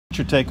What's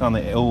your take on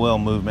the OL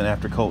movement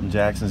after Colton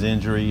Jackson's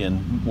injury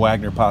and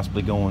Wagner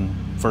possibly going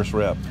first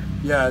rep?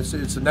 Yeah, it's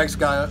the next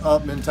guy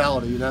up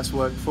mentality. That's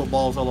what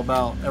football is all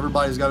about.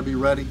 Everybody's got to be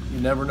ready. You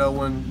never know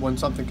when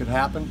something could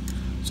happen.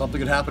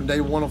 Something could happen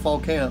day one of fall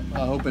camp.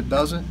 I hope it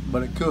doesn't,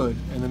 but it could.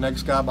 And the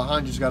next guy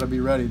behind you's got to be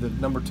ready. The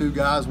number 2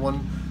 guy is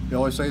one. They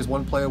always say is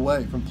one play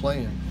away from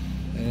playing,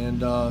 and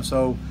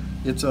so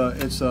it's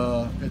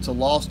a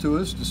loss to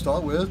us to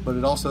start with, but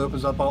it also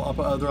opens up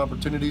other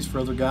opportunities for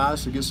other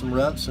guys to get some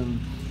reps, and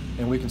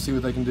we can see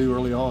what they can do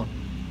early on.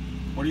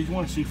 What do you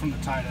want to see from the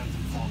tight ends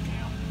in fall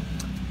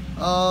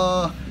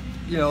camp?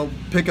 You know,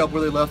 pick up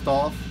where they left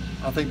off.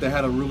 I think they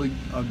had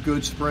a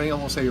good spring. I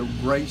won't say a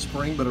great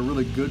spring, but a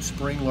really good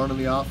spring learning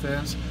the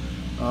offense.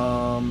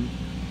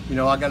 You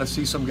know, I got to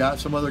see some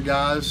other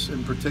guys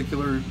in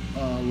particular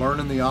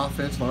learning the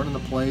offense, learning the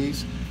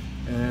plays,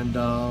 and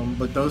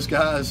but those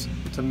guys,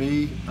 to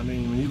me, I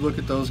mean, when you look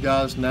at those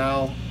guys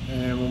now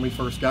and when we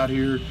first got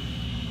here,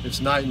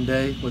 it's night and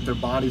day what their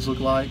bodies look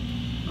like.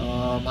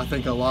 I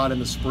think a lot in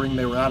the spring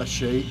they were out of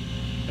shape,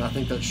 and I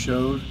think that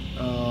showed.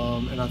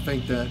 And I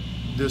think that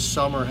this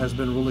summer has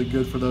been really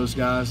good for those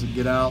guys to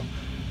get out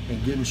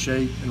and get in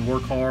shape and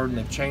work hard, and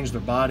they've changed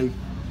their body.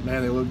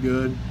 Man, they look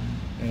good.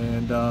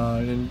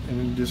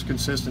 And just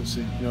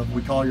consistency. You know, if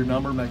we call your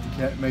number, make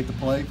the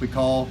play. If we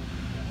call,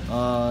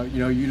 you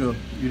know, you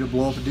to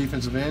blow up the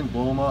defensive end,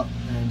 blow them up.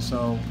 And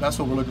so that's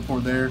what we're looking for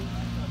there.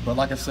 But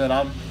like I said,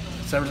 ever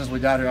since we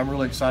got here, I'm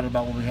really excited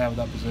about what we have at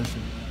that position.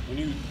 When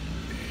you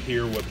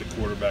hear what the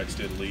quarterbacks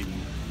did leading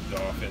the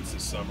offense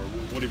this summer,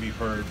 what have you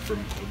heard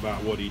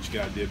about what each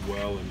guy did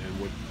well and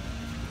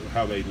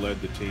how they led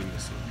the team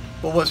this summer?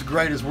 Well, what's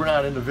great is we're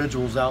not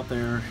individuals out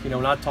there. You know,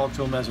 when I talk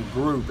to them as a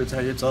group, it's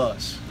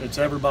us. It's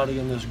everybody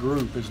in this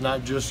group. It's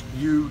not just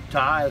you,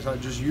 Ty. It's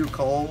not just you,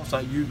 Cole. It's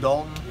not you,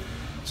 Dalton.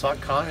 It's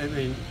not I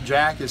mean,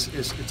 Jack.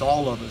 It's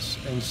all of us.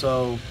 And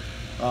so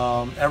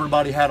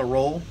everybody had a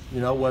role.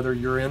 You know, whether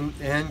you're in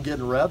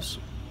getting reps,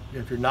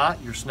 if you're not,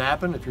 you're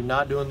snapping. If you're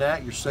not doing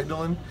that, you're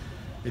signaling.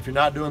 If you're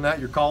not doing that,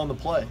 you're calling the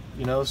play.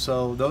 You know,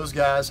 so those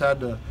guys had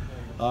to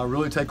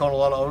really take on a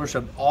lot of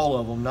ownership. All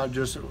of them, not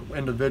just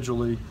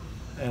individually.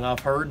 And I've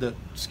heard that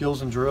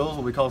skills and drills,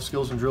 what we call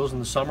skills and drills in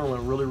the summer,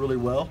 went really, really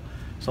well.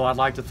 So I'd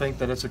like to think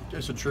that it's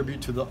a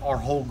tribute to our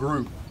whole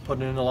group,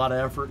 putting in a lot of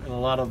effort and a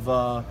lot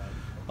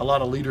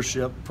of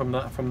leadership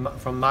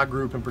from my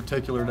group in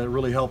particular that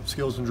really helped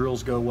skills and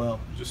drills go well.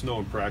 Just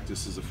knowing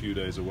practice is a few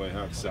days away,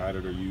 how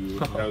excited are you?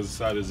 How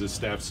excited is this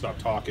staff to stop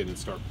talking and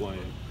start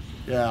playing?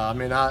 Yeah, I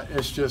mean,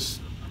 it's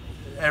just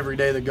every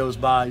day that goes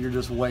by, you're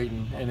just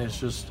waiting, and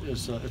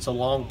it's a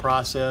long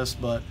process,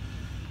 but.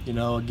 You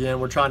know,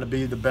 again, we're trying to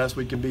be the best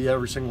we can be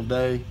every single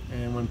day,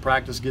 and when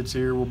practice gets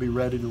here, we'll be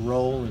ready to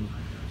roll.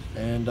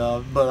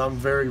 But I'm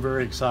very,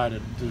 very excited.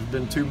 There's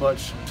been too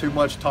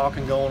much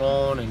talking going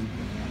on,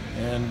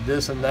 and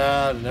this and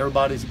that, and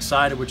everybody's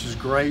excited, which is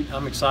great.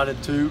 I'm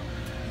excited too.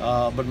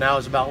 But now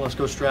it's about let's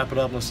go strap it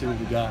up and let's see what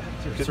we got.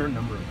 Is there a certain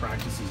number of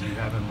practices you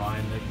have in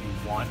mind that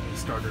you want a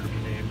starter to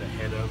be named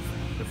ahead of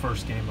the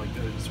first game, like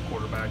as a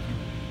quarterback?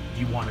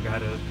 Do you want a guy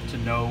to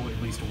know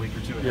at least a week or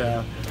two ahead?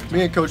 Yeah,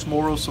 me and Coach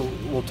Morrow, so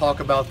we'll talk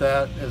about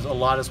that a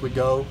lot as we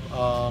go.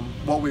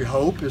 What we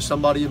hope is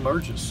somebody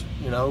emerges,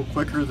 you know,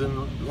 quicker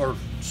than or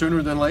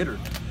sooner than later.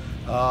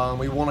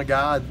 We want a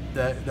guy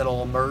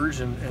that'll emerge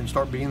and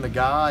start being the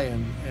guy,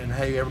 and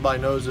hey, everybody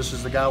knows this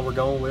is the guy we're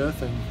going with,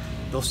 and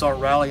they'll start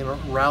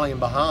rallying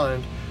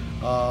behind.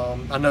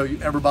 I know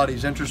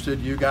everybody's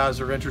interested. You guys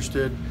are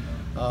interested.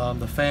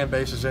 The fan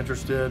base is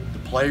interested. The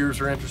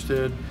players are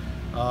interested.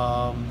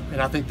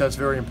 And I think that's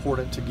very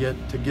important to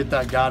get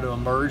that guy to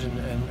emerge,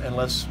 and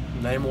let's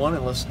name one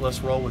and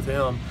let's roll with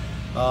him.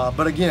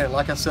 But again,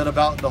 like I said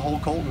about the whole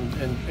Colton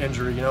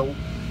injury, you know,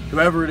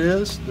 whoever it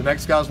is, the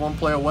next guy's one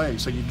play away.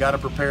 So you got to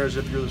prepare as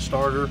if you're the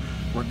starter,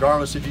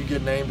 regardless if you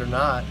get named or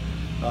not.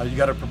 You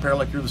got to prepare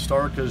like you're the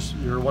starter because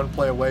you're one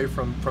play away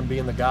from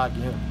being the guy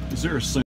again. Is there a